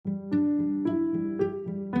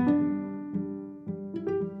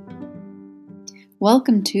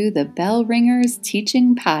Welcome to the Bell Ringers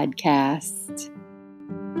Teaching Podcast.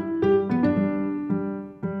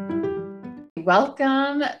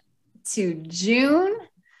 Welcome to June.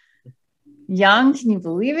 Young, can you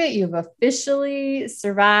believe it? You've officially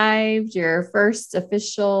survived your first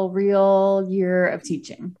official real year of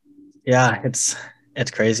teaching. Yeah, it's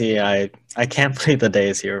crazy. I can't believe the day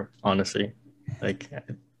is here, honestly. Like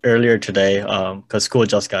earlier today, because school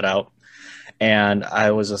just got out, and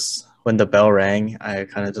I was just when the bell rang, I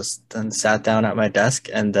kind of just then sat down at my desk,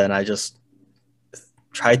 and then I just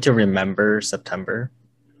tried to remember September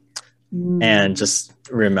and just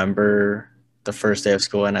remember the first day of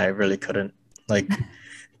school, and I really couldn't. Like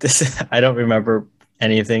this, I don't remember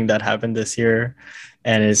anything that happened this year,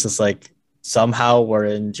 and it's just like somehow we're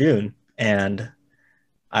in June, and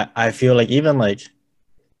I feel like even like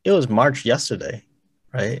it was March yesterday,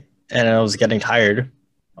 right? And I was getting tired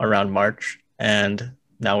around March, and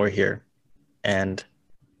now we're here, and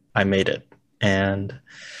I made it. And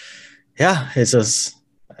yeah, it's just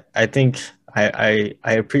I think I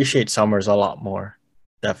appreciate summers a lot more,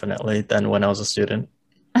 definitely, than when I was a student.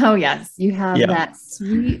 Oh, yes. You have Yeah. that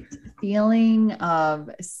sweet feeling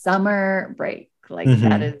of summer break. Like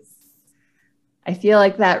that is, I feel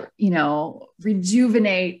like that,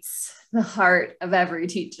 rejuvenates the heart of every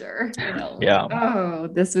teacher. Yeah. Oh,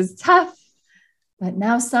 this was tough, but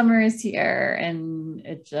now summer is here and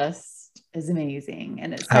it just is amazing.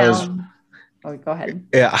 And it sounds, go ahead.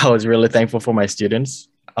 Yeah, I was really thankful for my students.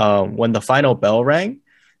 When the final bell rang,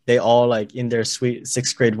 they all like in their sweet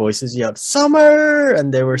sixth grade voices yelled "summer,"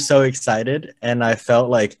 and they were so excited. And I felt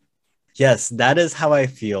like, yes, that is how I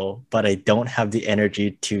feel, but I don't have the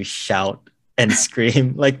energy to shout and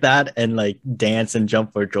scream like that and like dance and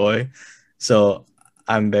jump for joy. So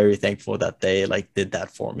I'm very thankful that they like did that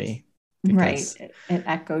for me. Right. It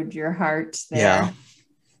echoed your heart there. Yeah.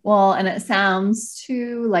 Well, and it sounds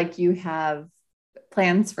too like you have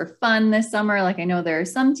plans for fun this summer. Like I know there are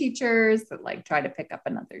some teachers that like try to pick up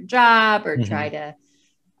another job or try to,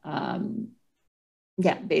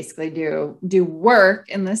 basically do work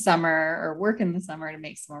in the summer to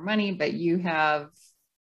make some more money, but you have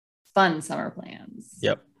fun summer plans.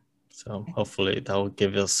 Yep. So hopefully that will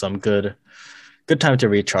give us some good time to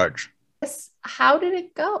recharge. How did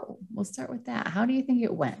it go? We'll start with that. How do you think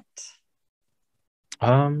it went?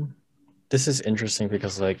 This is interesting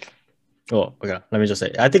because let me just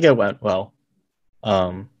say, I think it went well.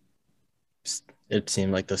 It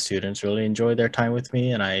seemed like the students really enjoyed their time with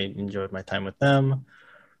me and I enjoyed my time with them.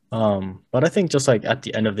 But I think just like at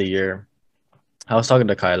the end of the year, I was talking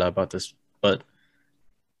to Kyla about this, but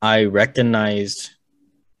I recognized,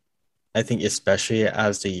 I think especially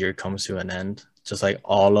as the year comes to an end, just like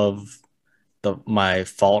all of my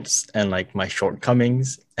faults and like my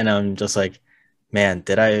shortcomings. And I'm just like, man,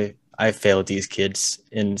 I failed these kids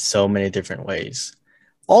in so many different ways,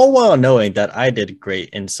 all while knowing that I did great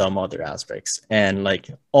in some other aspects. And like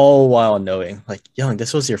all while knowing like, Young,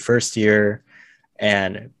 this was your first year.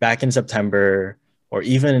 And back in September or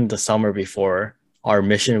even in the summer before, our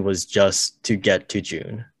mission was just to get to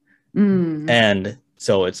June. And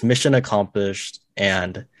so it's mission accomplished.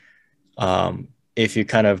 And if you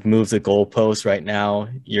kind of move the goalpost right now,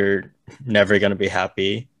 you're never going to be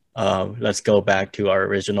happy. Let's go back to our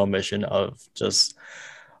original mission of just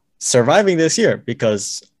surviving this year,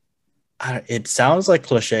 because it sounds like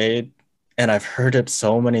cliche, and I've heard it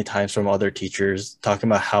so many times from other teachers talking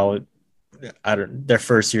about how their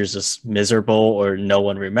first year is just miserable or no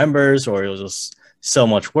one remembers or it was just so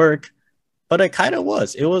much work. But it kind of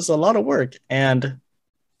was. It was a lot of work. And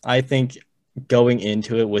I think going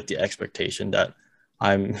into it with the expectation that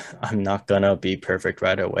I'm not gonna be perfect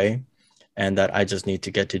right away, and that I just need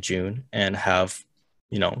to get to June and have,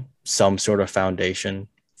 some sort of foundation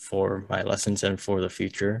for my lessons and for the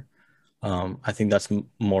future. I think that's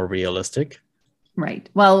more realistic. Right.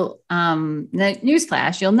 Well,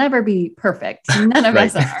 newsflash, you'll never be perfect. None of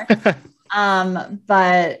us are.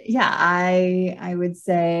 But yeah, I would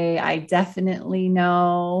say I definitely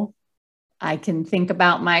know. I can think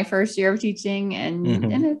about my first year of teaching and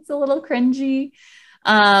it's a little cringy.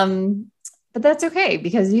 But that's okay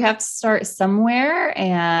because you have to start somewhere.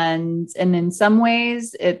 And in some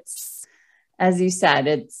ways it's, as you said,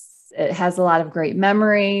 it has a lot of great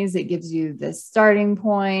memories. It gives you this starting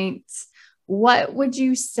point. What would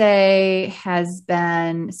you say has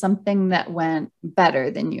been something that went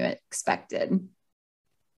better than you expected?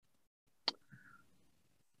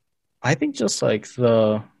 I think just like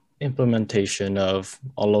the implementation of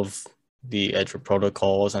all of the EDGE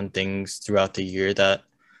protocols and things throughout the year that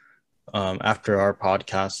after our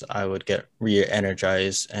podcast, I would get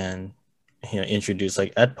re-energized and introduce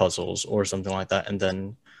like ed puzzles or something like that. And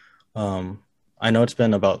then I know it's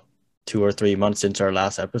been about 2 or 3 months since our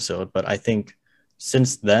last episode, but I think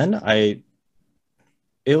since then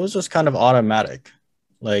it was just kind of automatic.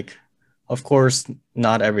 Like, of course,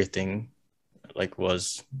 not everything like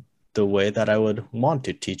was the way that I would want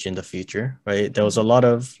to teach in the future, right? There was a lot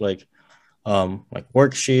of like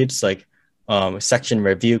worksheets, like section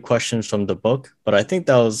review questions from the book, but I think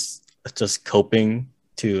that was just coping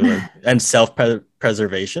to like and self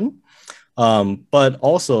preservation. But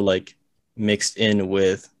also like mixed in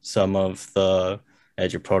with some of the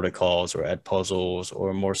edu protocols or ed puzzles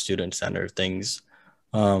or more student centered things.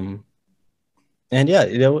 Um, and yeah,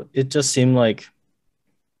 it just seemed like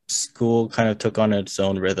school kind of took on its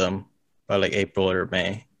own rhythm by like April or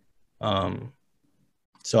May. Um,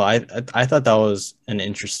 so I thought that was an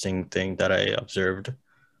interesting thing that I observed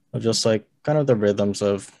of just like kind of the rhythms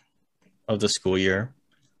of the school year.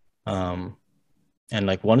 Um, and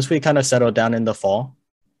like once we kind of settled down in the fall,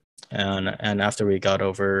 and after we got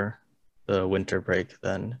over the winter break,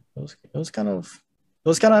 then it was kind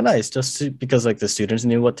of nice just because like the students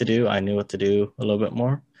knew what to do, I knew what to do a little bit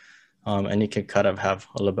more, and you could kind of have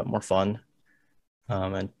a little bit more fun,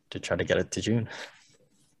 and to try to get it to June.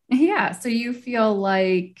 Yeah. So you feel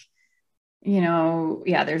like,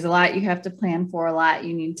 yeah, there's a lot you have to plan for, a lot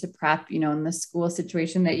you need to prep, in the school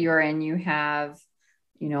situation that you're in, you have,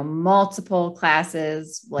 multiple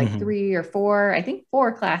classes, like Mm-hmm. 3 or 4, I think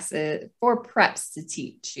 4 classes, 4 preps to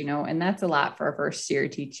teach, and that's a lot for a first year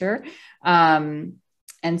teacher. And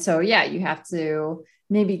so, yeah, you have to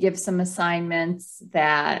maybe give some assignments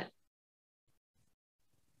that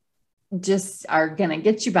just are going to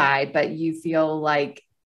get you by, but you feel like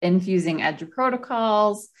infusing edu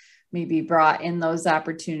protocols maybe brought in those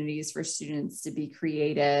opportunities for students to be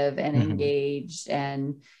creative and Mm-hmm. engaged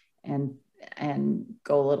and and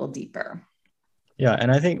go a little deeper. Yeah,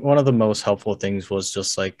 and I think one of the most helpful things was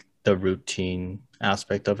just like the routine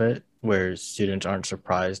aspect of it, where students aren't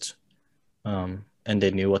surprised, and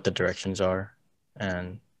they knew what the directions are,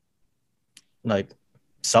 and like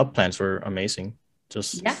sub plans were amazing.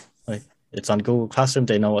 Just Yeah. like it's on Google Classroom,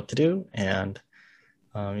 they know what to do, and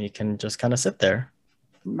you can just kind of sit there.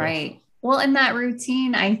 So, Right. Well, in that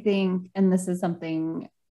routine, I think, and this is something,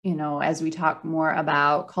 as we talk more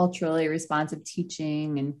about culturally responsive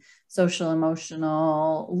teaching and social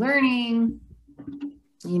emotional learning,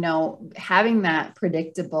 having that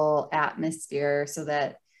predictable atmosphere so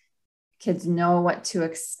that kids know what to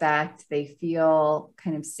expect, they feel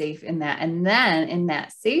kind of safe in that, and then in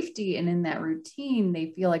that safety and in that routine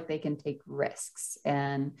they feel like they can take risks,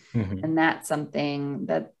 mhm. and that's something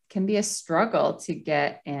that can be a struggle to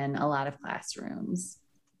get in a lot of classrooms.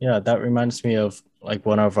 Yeah, that reminds me of like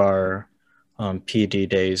one of our PD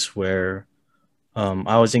days where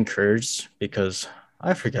I was encouraged because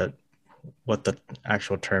I forget what the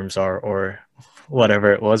actual terms are or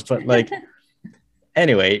whatever it was, but like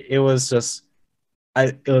anyway, it was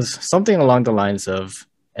something along the lines of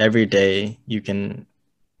every day you can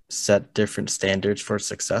set different standards for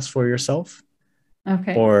success for yourself,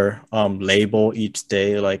 Okay. or label each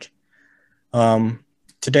day like um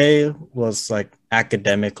today was like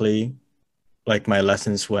academically, like my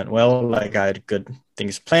lessons went well, like I had good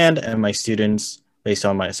things planned, and my students, based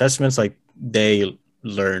on my assessments, like they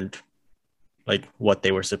learned like what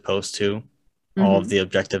they were supposed to, all of Mm-hmm. the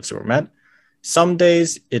objectives were met. Some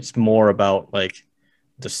days it's more about like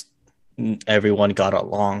just everyone got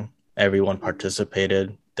along, everyone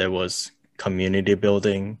participated, there was community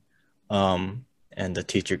building, and the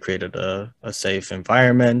teacher created a safe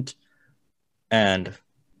environment, and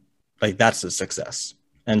like that's a success.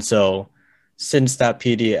 And so since that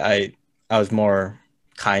PD, I was more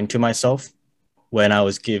kind to myself when I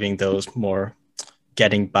was giving those more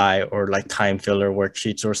getting by or like time filler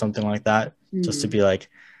worksheets or something like that, just to Mm-hmm. be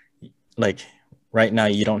like right now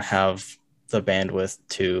you don't have the bandwidth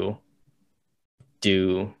to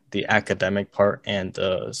do the academic part and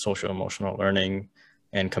the social emotional learning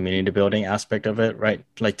and community building aspect of it, right?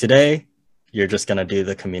 Like today, you're just gonna do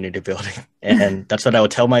the community building, and that's what I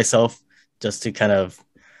would tell myself, just to kind of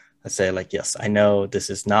say like, yes, I know this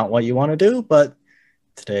is not what you want to do, but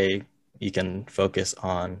today you can focus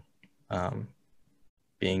on um,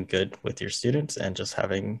 being good with your students and just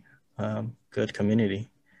having good community,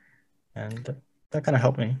 and that kind of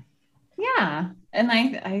helped me. Yeah. And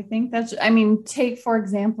I think that's, I mean, take, for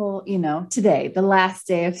example, today, the last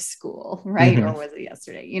day of school, right? Mm-hmm. Or was it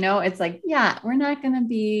yesterday? It's like, yeah, we're not going to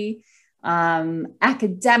be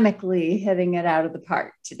academically hitting it out of the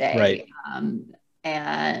park Right.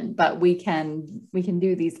 today. But we can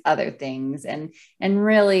do these other things and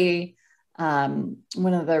really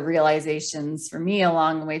one of the realizations for me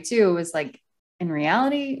along the way too was like, in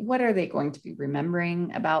reality, what are they going to be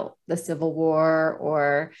remembering about the Civil War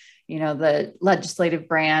or, the legislative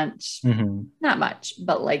branch? Mm-hmm. Not much,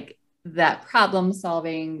 but like that problem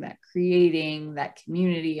solving, that creating, that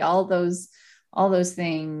community, all those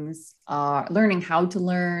things are learning how to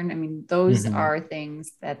learn. I mean, those Mm-hmm. are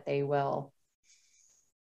things that they will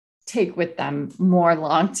take with them more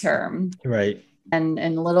long term. Right. And a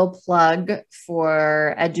little plug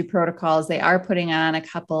for Edu Protocols. They are putting on a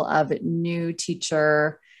couple of new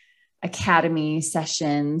teacher academy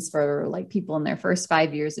sessions for like people in their first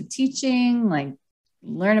 5 years of teaching, like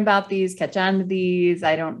learn about these, catch on to these.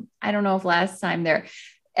 I don't know if last time their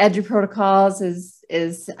Edu Protocols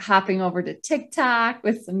is hopping over to TikTok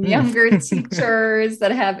with some younger teachers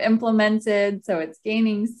that have implemented. So it's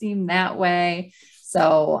gaining steam that way.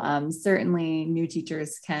 So certainly new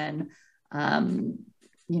teachers can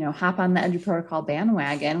hop on the Edu Protocol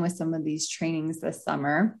bandwagon with some of these trainings this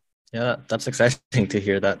summer. Yeah, that's exciting to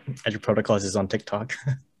hear that Edu Protocols is on TikTok.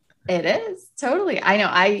 It is totally. I know.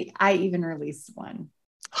 I even released one.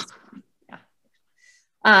 Yeah.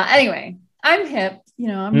 Anyway, I'm hip.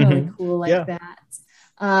 I'm really cool like that.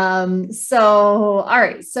 So all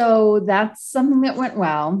right. So that's something that went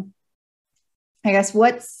well. I guess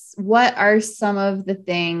what are some of the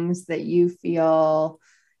things that you feel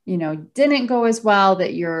didn't go as well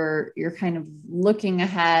that you're kind of looking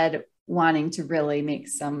ahead, wanting to really make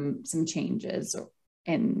some changes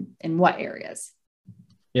in what areas?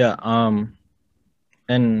 Yeah.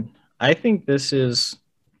 And I think this is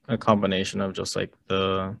a combination of just like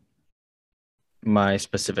my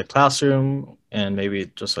specific classroom and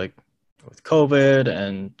maybe just like with COVID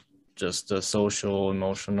and just the social,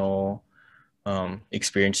 emotional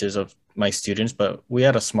experiences of my students. But we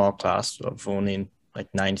had a small class of only like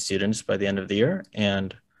 9 students by the end of the year,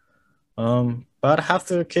 and about half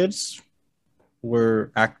the kids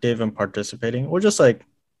were active and participating, or just like,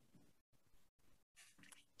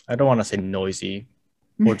 I don't want to say noisy,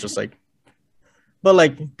 or just like, but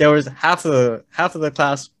like there was half of the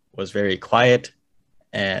class was very quiet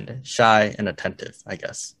and shy and attentive, I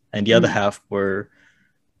guess, and the other half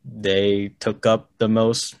they took up the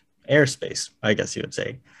most airspace, I guess you would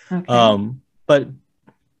say. Okay. But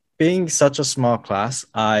being such a small class,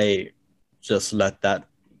 I just let that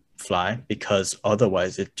fly because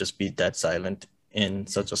otherwise it'd just be dead silent in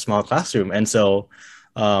such a small classroom. And so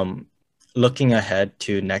looking ahead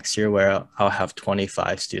to next year where I'll have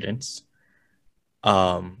 25 students,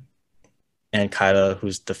 and Kyla,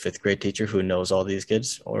 who's the 5th grade teacher who knows all these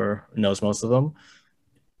kids or knows most of them,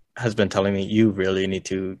 has been telling me, you really need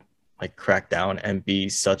to like crack down and be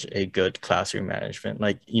such a good classroom management.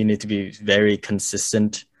 Like you need to be very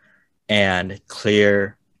consistent and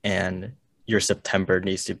clear, and your September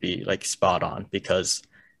needs to be like spot on because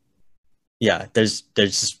yeah, there's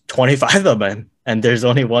 25 of them and there's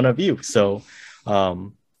only one of you. So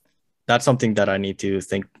that's something that I need to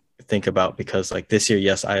think about, because like this year,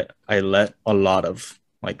 yes, I let a lot of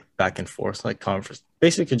like back and forth, like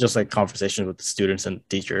basically just like conversations with the students and the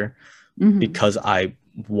teacher, because I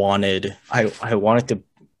wanted to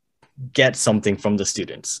get something from the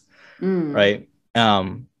students, right?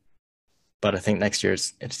 But I think next year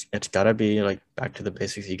it's gotta be like back to the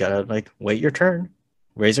basics. You gotta like wait your turn,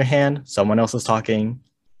 raise your hand, someone else is talking,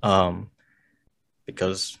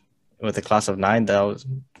 because with a class of 9,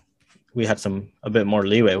 we had a bit more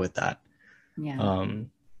leeway with that. Yeah.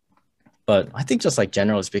 But I think just like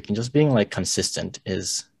generally speaking, just being like consistent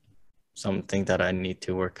is something that I need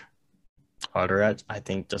to work harder at. I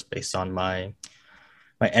think just based on my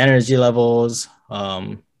energy levels,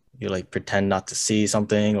 you like pretend not to see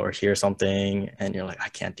something or hear something and you're like, I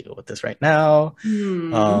can't deal with this right now.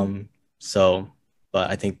 So,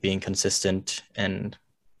 but I think being consistent and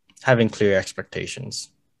having clear expectations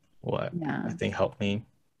I think helped me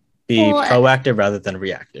be proactive rather than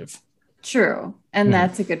reactive. True. And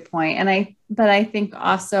that's a good point. But I think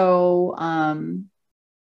also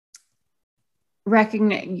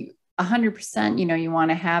recognize 100%, you want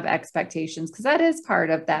to have expectations, because that is part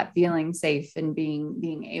of that feeling safe and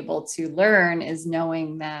being able to learn, is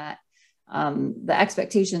knowing that the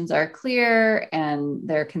expectations are clear and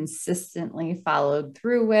they're consistently followed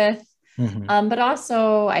through with. But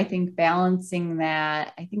also I think balancing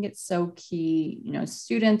that, I think it's so key.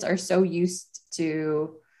 Students are so used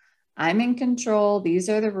to, I'm in control. These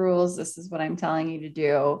are the rules. This is what I'm telling you to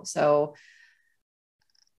do. So,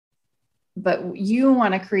 but you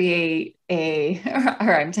want to create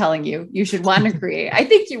or I'm telling you, you should want to create, I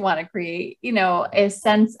think you want to create, a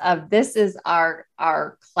sense of, this is our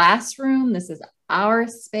classroom. This is our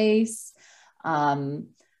space.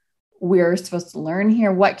 we're supposed to learn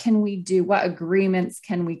here. What can we do? What agreements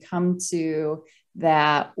can we come to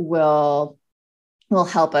that will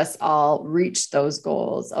help us all reach those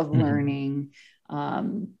goals of learning?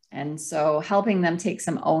 And so helping them take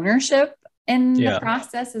some ownership in the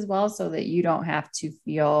process as well, so that you don't have to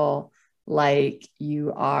feel like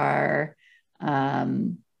you are,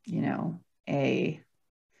 a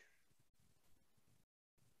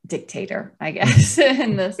dictator, I guess,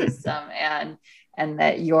 in the system, and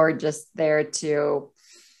that you're just there to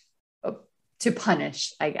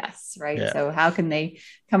punish, I guess. Right. Yeah. So how can they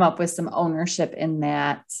come up with some ownership in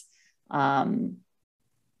that?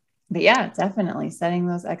 But yeah, definitely setting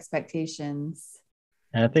those expectations.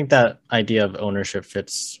 And I think that idea of ownership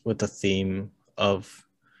fits with the theme of,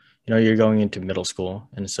 you're going into middle school.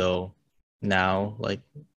 And so now, like,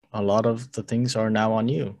 a lot of the things are now on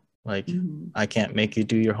you. Like, I can't make you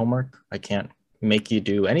do your homework. I can't make you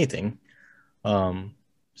do anything.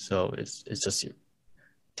 So it's just, it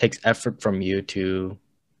takes effort from you to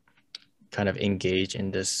kind of engage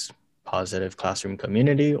in this positive classroom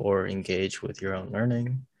community or engage with your own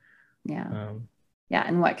learning. Yeah.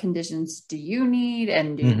 And what conditions do you need?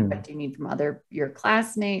 And what do you need from your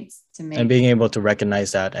classmates to make? And being able to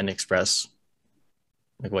recognize that and express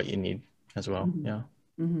like what you need as well. Yeah.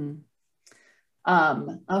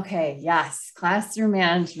 Okay. Yes. Classroom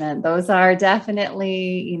management. Those are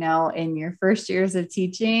definitely, in your first years of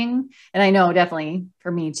teaching. And I know definitely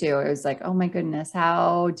for me too, it was like, oh my goodness,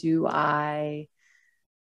 how do I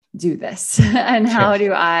do this? And how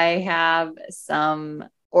do I have some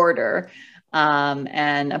order,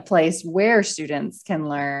 and a place where students can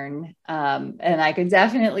learn? And I could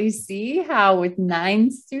definitely see how with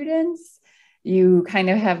 9 students, you kind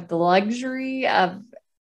of have the luxury of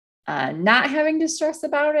not having to stress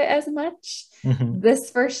about it as much this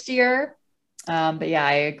first year. But yeah,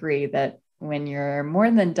 I agree that when you're more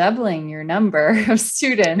than doubling your number of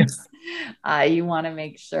students, you want to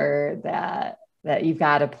make sure that you've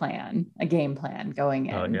got a game plan going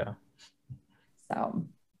in. Oh yeah. So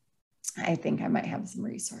I think I might have some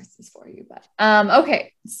resources for you, but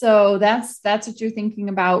okay. So that's what you're thinking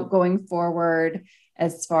about going forward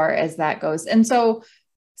as far as that goes. And so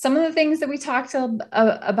some of the things that we talked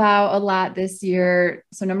about a lot this year.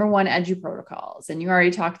 So number 1, EduProtocols. And you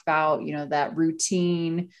already talked about, that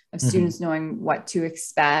routine of students knowing what to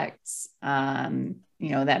expect.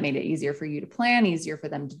 That made it easier for you to plan, easier for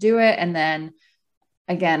them to do it. And then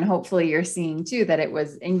again, hopefully you're seeing too, that it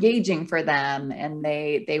was engaging for them and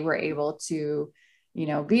they were able to,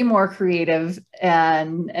 be more creative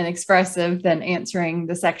and expressive than answering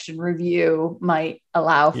the section review might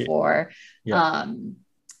allow for. Yeah.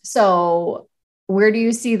 So where do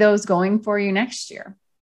you see those going for you next year?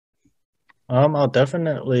 I'll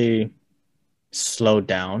definitely slow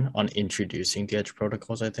down on introducing the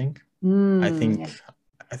EduProtocols, I think. I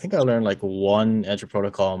think I learned like 1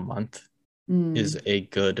 EduProtocol a month is a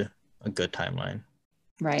good timeline.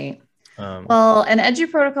 Right. Well, and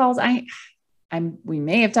EduProtocols, we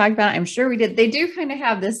may have talked about it. I'm sure we did. They do kind of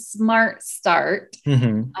have this smart start.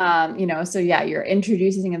 So yeah, you're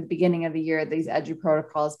introducing at the beginning of the year these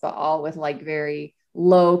EduProtocols, but all with like very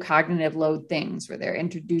low cognitive load things where they're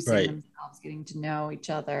introducing themselves, getting to know each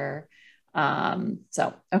other.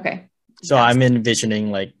 Okay. So I'm envisioning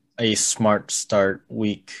like a smart start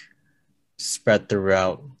week spread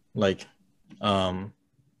throughout, like,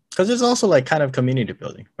 because it's also like kind of community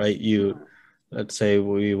building, right? Let's say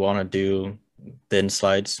we want to do thin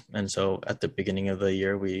slides, and so at the beginning of the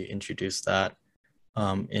year we introduce that,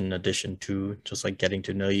 in addition to just like getting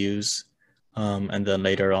to know yous, and then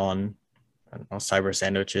later on, I don't know, cyber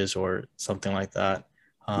sandwiches or something like that.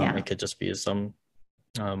 It could just be some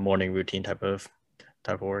morning routine type of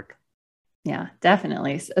work. Yeah,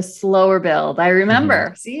 definitely a slower build. I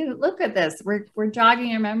remember. See, look at this. We're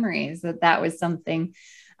jogging your memories that was something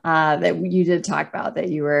that you did talk about, that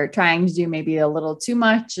you were trying to do maybe a little too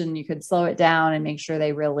much, and you could slow it down and make sure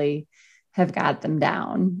they really have got them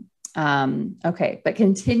down. Okay, but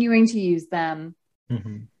continuing to use them.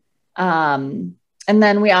 And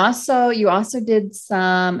then you also did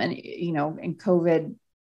some, and and COVID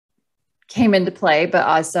came into play, but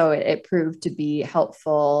also it proved to be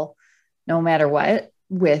helpful no matter what,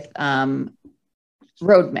 with learning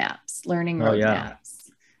roadmaps.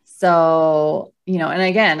 So, and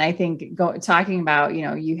again, I think talking about,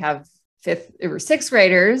 you have 5th or 6th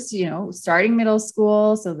graders, starting middle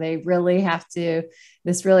school. So they really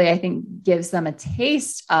this really, I think, gives them a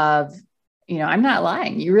taste of, I'm not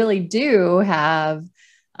lying. You really do have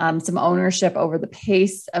some ownership over the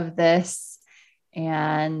pace of this.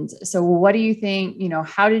 And so what do you think,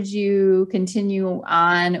 how did you continue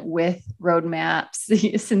on with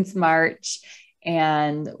roadmaps since March,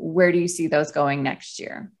 and where do you see those going next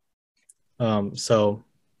year? So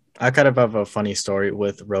I kind of have a funny story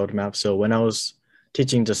with roadmaps. So when I was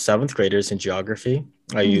teaching the seventh graders in geography,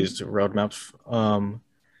 I used roadmaps,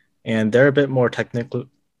 and they're a bit more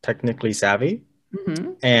technically savvy.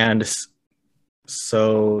 Mm-hmm. And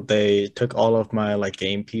so they took all of my like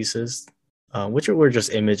game pieces, which were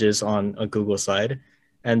just images on a Google slide,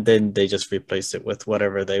 and then they just replaced it with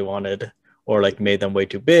whatever they wanted, or like made them way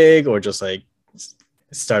too big, or just like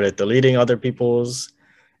started deleting other people's.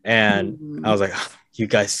 And I was like, you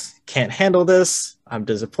guys can't handle this. I'm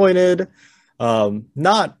disappointed.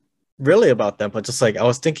 Not really about them, but just like I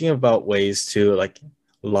was thinking about ways to like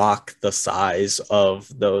lock the size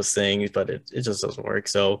of those things, but it just doesn't work.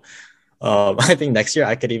 So I think next year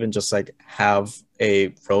I could even just like have a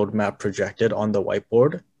roadmap projected on the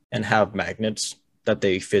whiteboard and have magnets that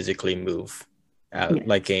they physically move at,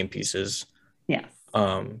 like game pieces. Yes.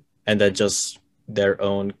 And then just their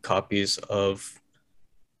own copies of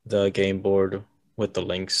the game board with the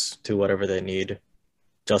links to whatever they need,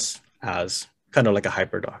 just as kind of like a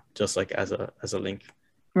hyperdoc, just like as a link.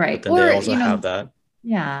 Right. But then they also have that.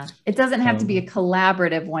 Yeah. It doesn't have to be a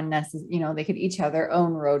collaborative one necessarily, they could each have their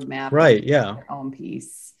own roadmap. Right. Yeah. Their own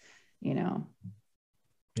piece, Yeah.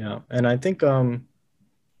 And I think I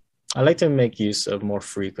like to make use of more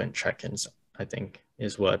frequent check-ins, I think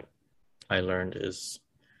is what I learned is,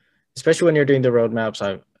 especially when you're doing the roadmaps,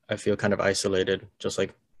 I feel kind of isolated, just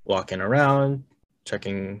like walking around,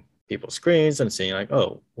 checking people's screens and seeing like,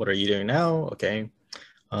 oh, what are you doing now? Okay.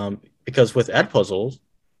 Because with Edpuzzle,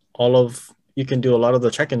 you can do a lot of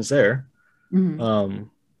the check-ins there,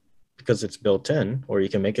 because it's built in, or you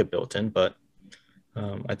can make it built in. But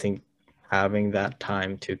I think having that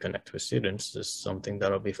time to connect with students is something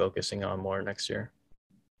that I'll be focusing on more next year.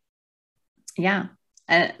 Yeah.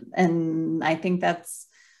 And I think that's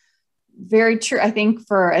very true. I think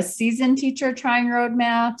for a seasoned teacher trying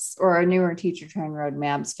roadmaps, or a newer teacher trying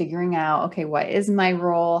roadmaps, figuring out, okay, what is my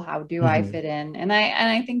role? How do I fit in? And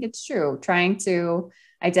I think it's true. Trying to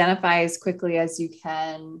identify as quickly as you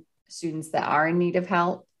can students that are in need of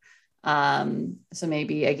help. So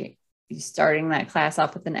maybe starting that class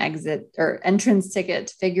off with an exit or entrance ticket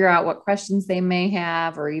to figure out what questions they may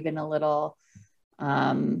have, or even a little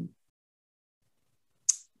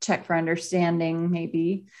check for understanding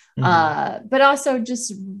maybe. But also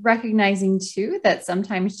just recognizing too that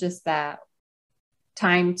sometimes just that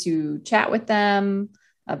time to chat with them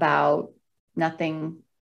about nothing,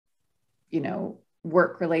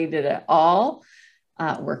 work related at all,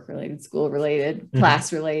 work related, school related,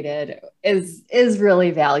 class related is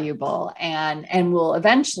really valuable, and will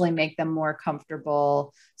eventually make them more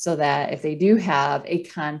comfortable, so that if they do have a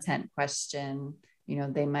content question,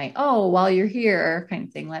 they might, oh, while you're here kind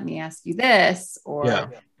of thing, let me ask you this,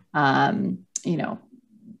 or,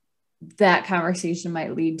 that conversation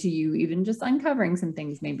might lead to you even just uncovering some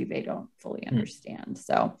things maybe they don't fully understand.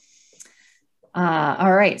 So,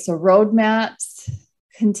 all right. So roadmaps,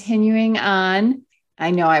 continuing on.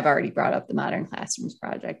 I know I've already brought up the Modern Classrooms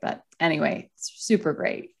project, but anyway, it's super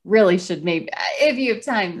great. Really should, maybe if you have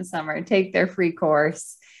time this summer, take their free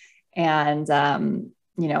course. And,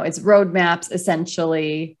 it's roadmaps,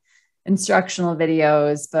 essentially instructional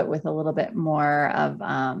videos, but with a little bit more of,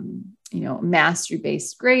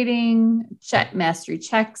 mastery-based grading, mastery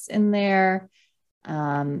checks in there.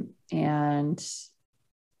 And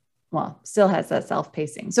still has that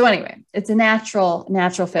self-pacing. So anyway, it's a natural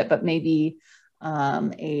fit, but maybe a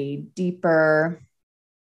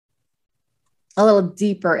little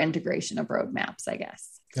deeper integration of roadmaps, I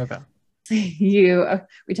guess. Okay.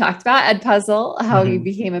 We talked about Edpuzzle, how you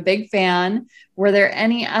became a big fan. Were there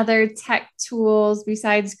any other tech tools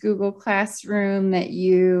besides Google Classroom that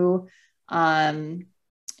you,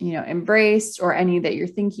 embraced, or any that you're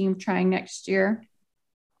thinking of trying next year?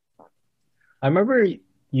 I remember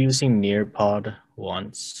using Nearpod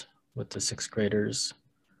once with the sixth graders.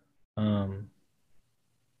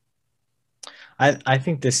 I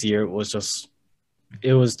think this year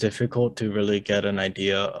it was difficult to really get an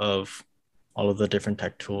idea of all of the different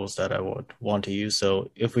tech tools that I would want to use.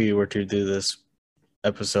 So if we were to do this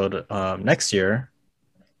episode next year,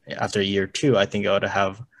 after year 2, I think I would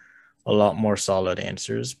have a lot more solid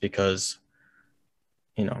answers, because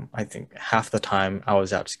I think half the time I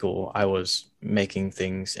was at school, I was making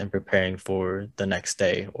things and preparing for the next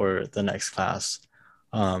day or the next class.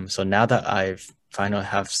 So now that I've finally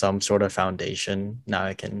have some sort of foundation, now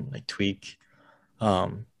I can like tweak.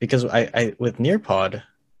 Because I with Nearpod,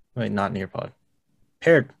 wait, not Nearpod,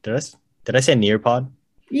 Pear. Did I say Nearpod?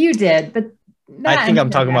 You did, but I that think and I'm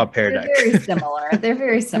Pear talking Deck, about Pear they're Deck. very similar. They're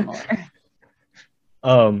very similar.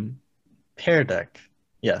 Pear Deck.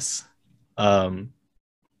 Yes. Um,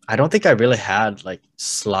 I don't think I really had like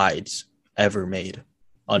slides ever made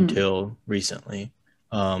Hmm. until recently.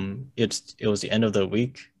 It was the end of the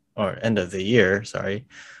week or end of the year, sorry,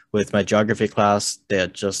 with my geography class. They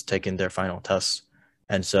had just taken their final tests,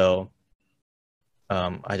 and so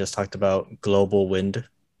I just talked about global wind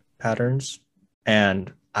patterns,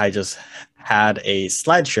 and I just had a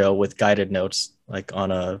slideshow with guided notes like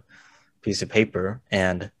on a piece of paper,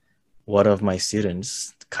 and one of my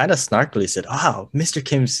students kind of snarkily said, "Oh, Mr.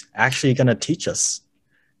 Kim's actually gonna teach us,"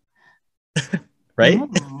 right? Oh, how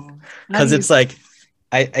do Because you? it's like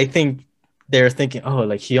I think they're thinking, oh,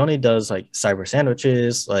 like he only does like cyber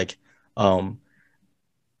sandwiches, um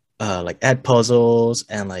like ed puzzles,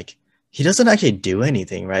 and like he doesn't actually do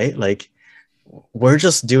anything, right? Like we're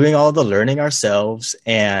just doing all the learning ourselves,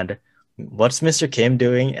 and what's Mr. Kim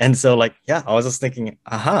doing? And so like, yeah, I was just thinking,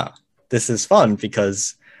 aha, this is fun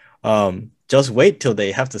because just wait till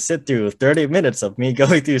they have to sit through 30 minutes of me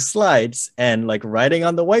going through slides and like writing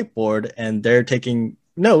on the whiteboard, and they're taking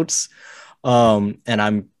notes, and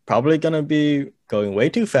I'm probably gonna be going way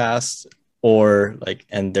too fast, or like,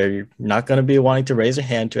 and they're not gonna be wanting to raise their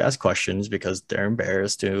hand to ask questions because they're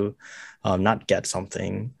embarrassed to not get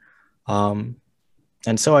something. um,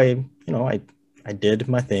 and so I did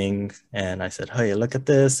my thing, and I said, hey, look at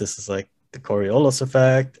this, this is like the Coriolis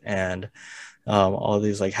effect, and all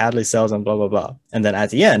these like Hadley cells and blah blah blah. And then at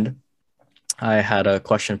the end I had a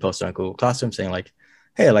question posted on Google Classroom saying like,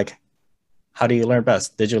 hey, like, how do you learn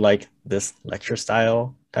best? Did you like this lecture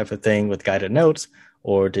style type of thing with guided notes,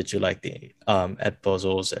 or did you like the ed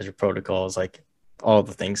puzzles, as your protocols, like all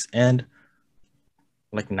the things? And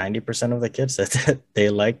like 90% of the kids said that they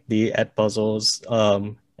like the ed puzzles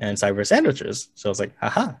and cyber sandwiches. So I was like,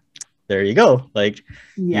 haha, there you go. Like,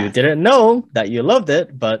 you Yes. didn't know that you loved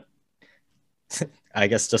it, but I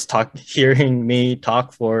guess just hearing me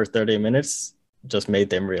talk for 30 minutes just made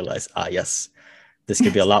them realize, yes, this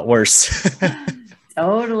could be a lot worse.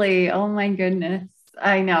 Totally. Oh my goodness.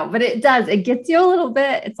 I know, but it does. It gets you a little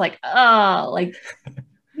bit. It's like, oh, like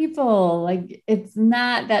people, like it's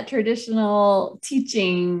not that traditional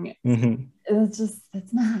teaching. Mm-hmm. It's just,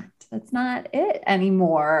 that's not it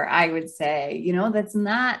anymore. I would say, that's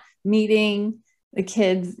not meeting the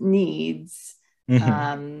kids' needs. Mm-hmm.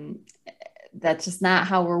 Um, that's just not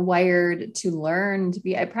how we're wired to learn to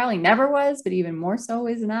be. I probably never was, but even more so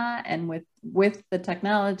is not. And with the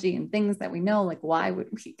technology and things that we know, like why would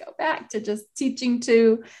we go back to just teaching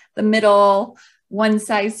to the middle, one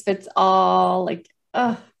size fits all? Like,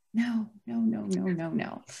 oh no, no, no, no,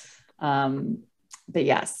 no, no. But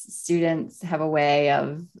yes, students have a way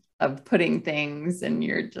of putting things, and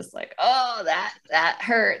you're just like, oh, that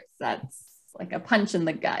hurts. That's like a punch in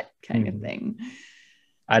the gut kind of Mm-hmm. thing.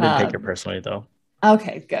 I didn't take it personally though.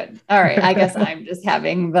 Okay, good. All right. I guess I'm just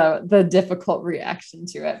having the difficult reaction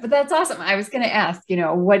to it. But that's awesome. I was going to ask,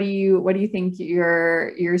 what do you think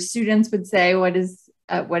your students would say? What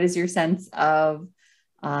is your sense of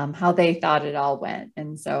how they thought it all went?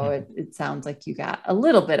 And so it sounds like you got a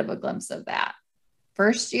little bit of a glimpse of that.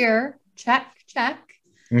 First year, check, check.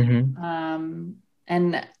 Mm-hmm.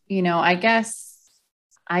 And I guess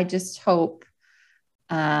I just hope,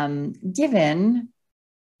 given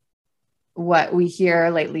what we hear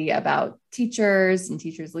lately about teachers and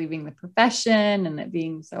teachers leaving the profession and it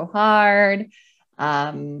being so hard,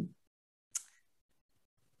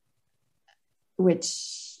 which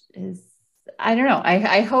is, I don't know.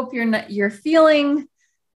 I hope you're feeling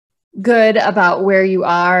good about where you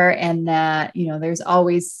are, and that, there's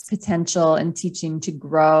always potential in teaching to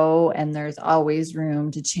grow, and there's always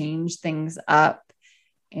room to change things up.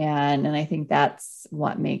 And I think that's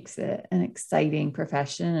what makes it an exciting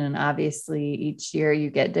profession. And obviously each year you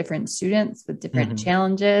get different students with different Mm-hmm.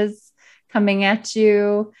 challenges coming at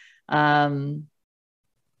you.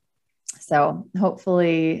 So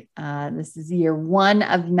hopefully this is year one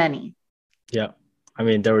of many. Yeah. I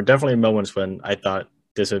mean, there were definitely moments when I thought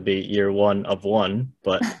this would be year one of one,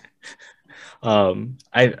 but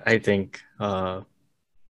I think yeah,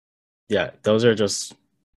 those are just,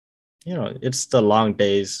 it's the long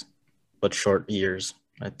days but short years,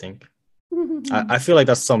 I think. I feel like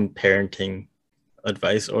that's some parenting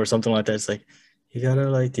advice or something like that. It's like, you gotta,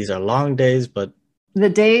 like, these are long days, but The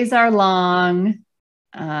days are long.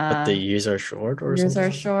 the years are short or Years something are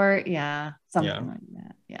like that. short. Yeah. Something Yeah. like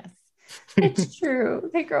that. Yes. It's true.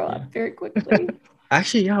 They grow Yeah. up very quickly.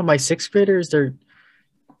 Actually, yeah, my sixth graders,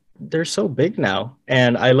 they're so big now.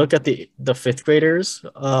 And I look at the fifth graders,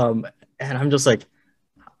 and I'm just like,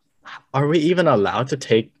 are we even allowed to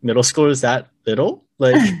take middle schoolers that little?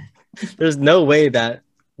 Like, there's no way that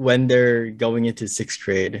when they're going into 6th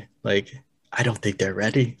grade, like, I don't think they're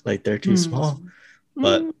ready. Like, they're too small.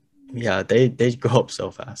 But yeah, they grow up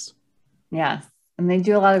so fast. Yes. And they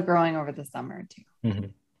do a lot of growing over the summer too.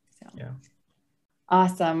 So. Yeah.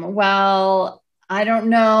 Awesome. Well, I don't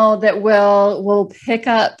know that we'll pick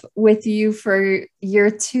up with you for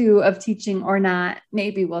year 2 of teaching or not.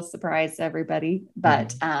 Maybe we'll surprise everybody,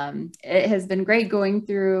 but it has been great going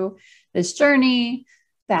through this journey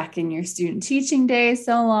back in your student teaching days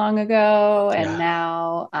so long ago. And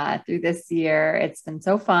now through this year, it's been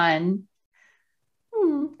so fun.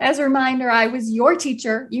 As a reminder, I was your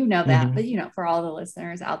teacher, you know that, but for all the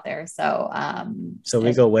listeners out there. So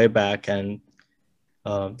we go way back, and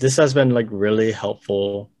this has been like really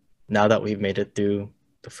helpful now that we've made it through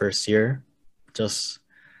the first year.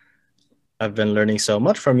 I've been learning so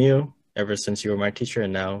much from you ever since you were my teacher,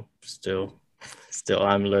 and now still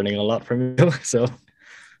I'm learning a lot from you. So,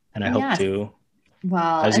 and I hope to.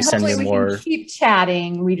 Well, as you send me more, can keep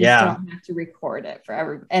chatting. We just don't have to record it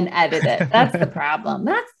and edit it. That's the problem.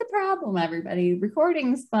 That's the problem, everybody.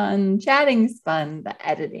 Recording's fun, chatting's fun, the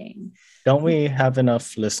editing. Don't we have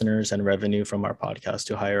enough listeners and revenue from our podcast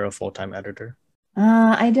to hire a full-time editor?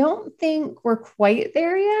 I don't think we're quite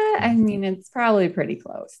there yet. I mean, it's probably pretty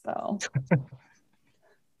close, though.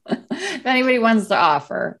 If anybody wants to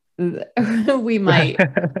offer, we might.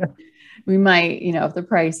 We might, if the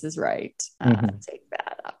price is right, take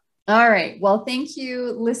that up. All right. Well, thank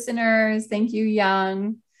you, listeners. Thank you,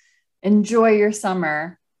 Young. Enjoy your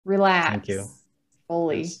summer. Relax. Thank you.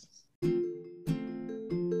 Fully. Yes.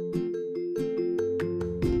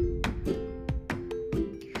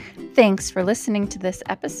 Thanks for listening to this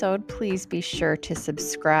episode. Please be sure to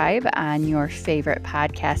subscribe on your favorite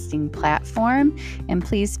podcasting platform. And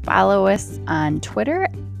please follow us on Twitter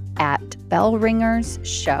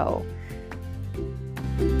 @BellRingersShow.